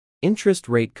Interest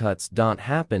rate cuts don't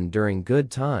happen during good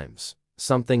times,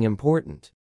 something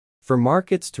important for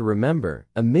markets to remember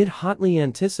amid hotly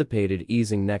anticipated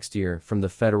easing next year from the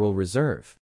Federal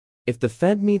Reserve. If the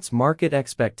Fed meets market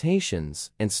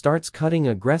expectations and starts cutting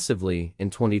aggressively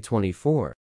in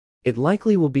 2024, it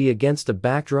likely will be against a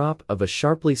backdrop of a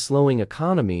sharply slowing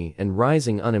economy and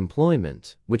rising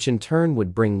unemployment, which in turn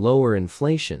would bring lower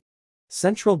inflation.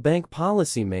 Central bank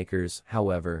policymakers,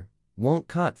 however, won't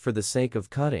cut for the sake of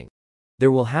cutting.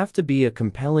 There will have to be a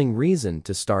compelling reason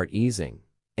to start easing,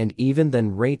 and even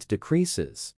then rate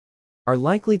decreases are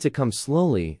likely to come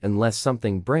slowly unless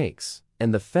something breaks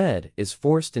and the Fed is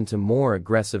forced into more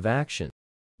aggressive action.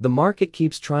 The market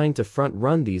keeps trying to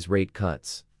front-run these rate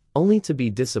cuts, only to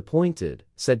be disappointed,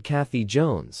 said Kathy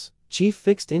Jones, chief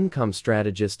fixed income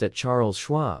strategist at Charles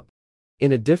Schwab.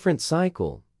 In a different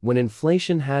cycle, when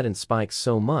inflation hadn't spiked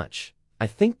so much, I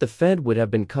think the Fed would have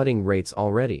been cutting rates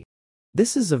already.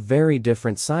 This is a very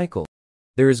different cycle.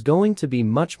 There is going to be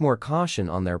much more caution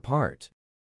on their part.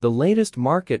 The latest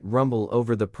market rumble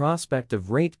over the prospect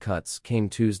of rate cuts came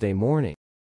Tuesday morning,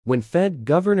 when Fed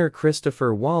Governor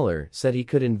Christopher Waller said he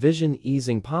could envision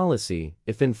easing policy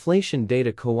if inflation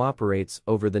data cooperates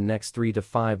over the next 3 to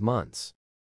 5 months.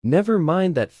 Never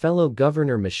mind that fellow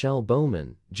Governor Michelle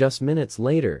Bowman, just minutes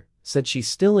later, said she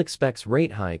still expects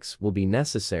rate hikes will be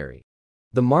necessary.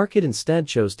 The market instead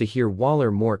chose to hear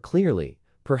Waller more clearly,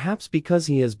 perhaps because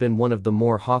he has been one of the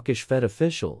more hawkish Fed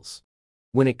officials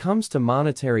when it comes to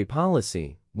monetary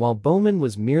policy, while Bowman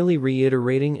was merely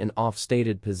reiterating an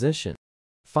oft-stated position.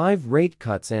 5 rate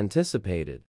cuts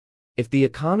anticipated. If the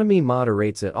economy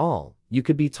moderates at all, you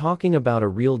could be talking about a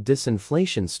real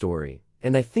disinflation story,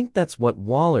 and I think that's what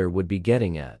Waller would be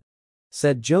getting at,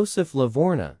 said Joseph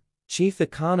Lavorgna, chief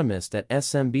economist at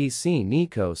SMBC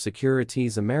Nikko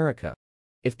Securities America.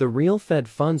 If the real Fed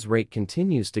funds rate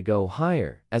continues to go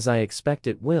higher, as I expect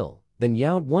it will, then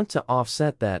you'd want to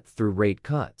offset that through rate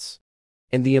cuts.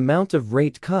 And the amount of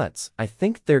rate cuts I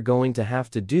think they're going to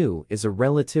have to do is a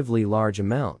relatively large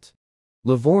amount.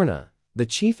 Lavorgna, the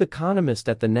chief economist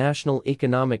at the National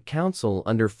Economic Council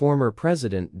under former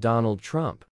President Donald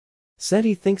Trump, said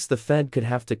he thinks the Fed could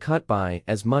have to cut by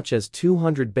as much as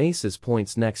 200 basis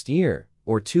points next year,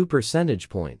 or 2 percentage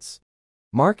points.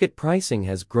 Market pricing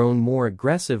has grown more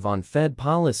aggressive on Fed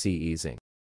policy easing,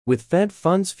 with Fed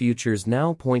funds futures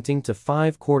now pointing to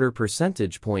 5/4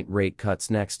 percentage point rate cuts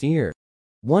next year,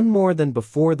 one more than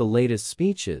before the latest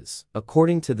speeches,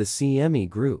 according to the CME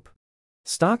Group.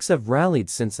 Stocks have rallied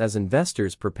since as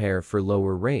investors prepare for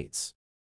lower rates.